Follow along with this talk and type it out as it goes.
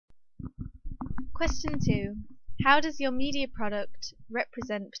Question 2. How does your media product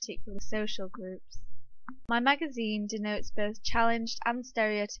represent particular social groups? My magazine denotes both challenged and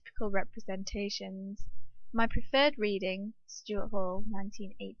stereotypical representations. My preferred reading, Stuart Hall,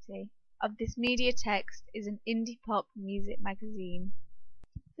 1980, of this media text is an indie pop music magazine.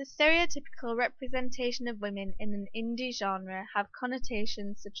 The stereotypical representation of women in an indie genre have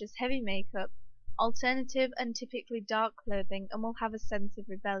connotations such as heavy makeup, alternative and typically dark clothing, and will have a sense of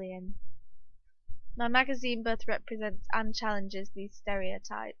rebellion. My magazine both represents and challenges these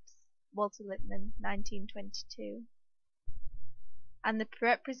stereotypes. Walter Lippmann, 1922. And the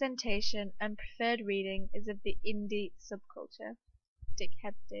representation and preferred reading is of the indie subculture. Dick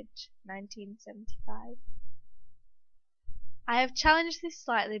Hebdige, 1975. I have challenged this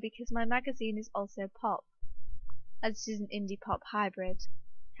slightly because my magazine is also pop, as it is an indie pop hybrid.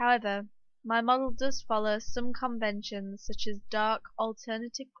 However, my model does follow some conventions such as dark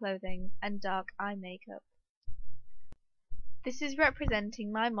alternative clothing and dark eye makeup. This is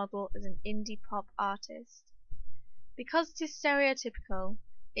representing my model as an indie pop artist. Because it is stereotypical,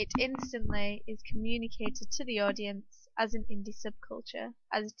 it instantly is communicated to the audience as an indie subculture,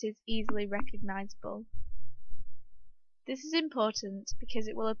 as it is easily recognizable. This is important because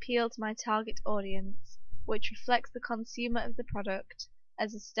it will appeal to my target audience, which reflects the consumer of the product,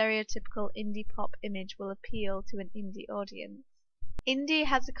 as a stereotypical indie pop image will appeal to an indie audience. Indie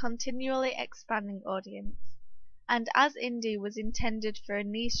has a continually expanding audience, and as indie was intended for a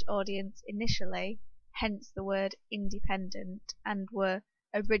niche audience initially, hence the word independent, and were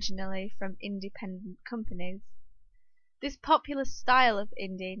originally from independent companies, this popular style of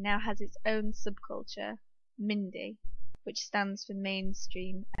indie now has its own subculture, Mindie, which stands for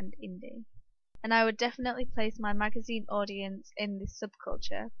mainstream and indie. And I would definitely place my magazine audience in this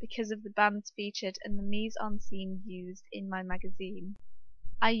subculture because of the bands featured and the mise-en-scene used in my magazine.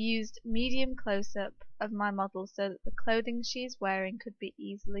 I used medium close-up of my model so that the clothing she is wearing could be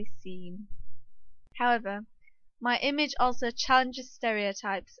easily seen. However, my image also challenges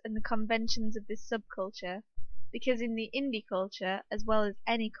stereotypes and the conventions of this subculture because in the indie culture, as well as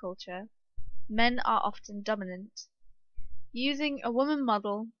any culture, men are often dominant. Using a woman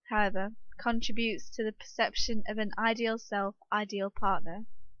model, however, contributes to the perception of an ideal self, ideal partner.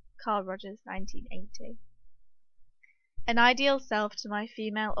 Carl Rogers, 1980. An ideal self to my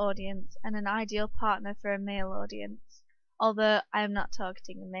female audience and an ideal partner for a male audience, although I am not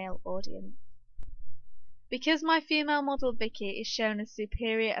targeting a male audience. Because my female model Vicky is shown as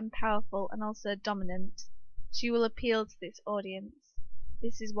superior and powerful and also dominant, she will appeal to this audience.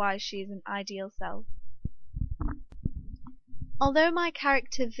 This is why she is an ideal self. Although my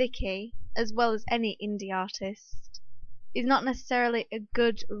character Vicky, as well as any indie artist, is not necessarily a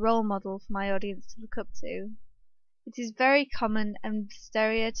good role model for my audience to look up to, it is very common and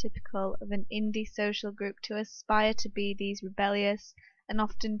stereotypical of an indie social group to aspire to be these rebellious and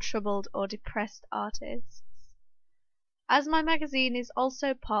often troubled or depressed artists. As my magazine is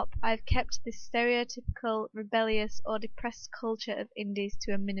also pop, I have kept this stereotypical, rebellious or depressed culture of indies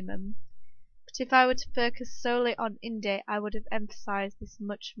to a minimum. But if I were to focus solely on indie, I would have emphasized this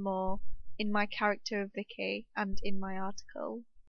much more in my character of Vicky and in my article.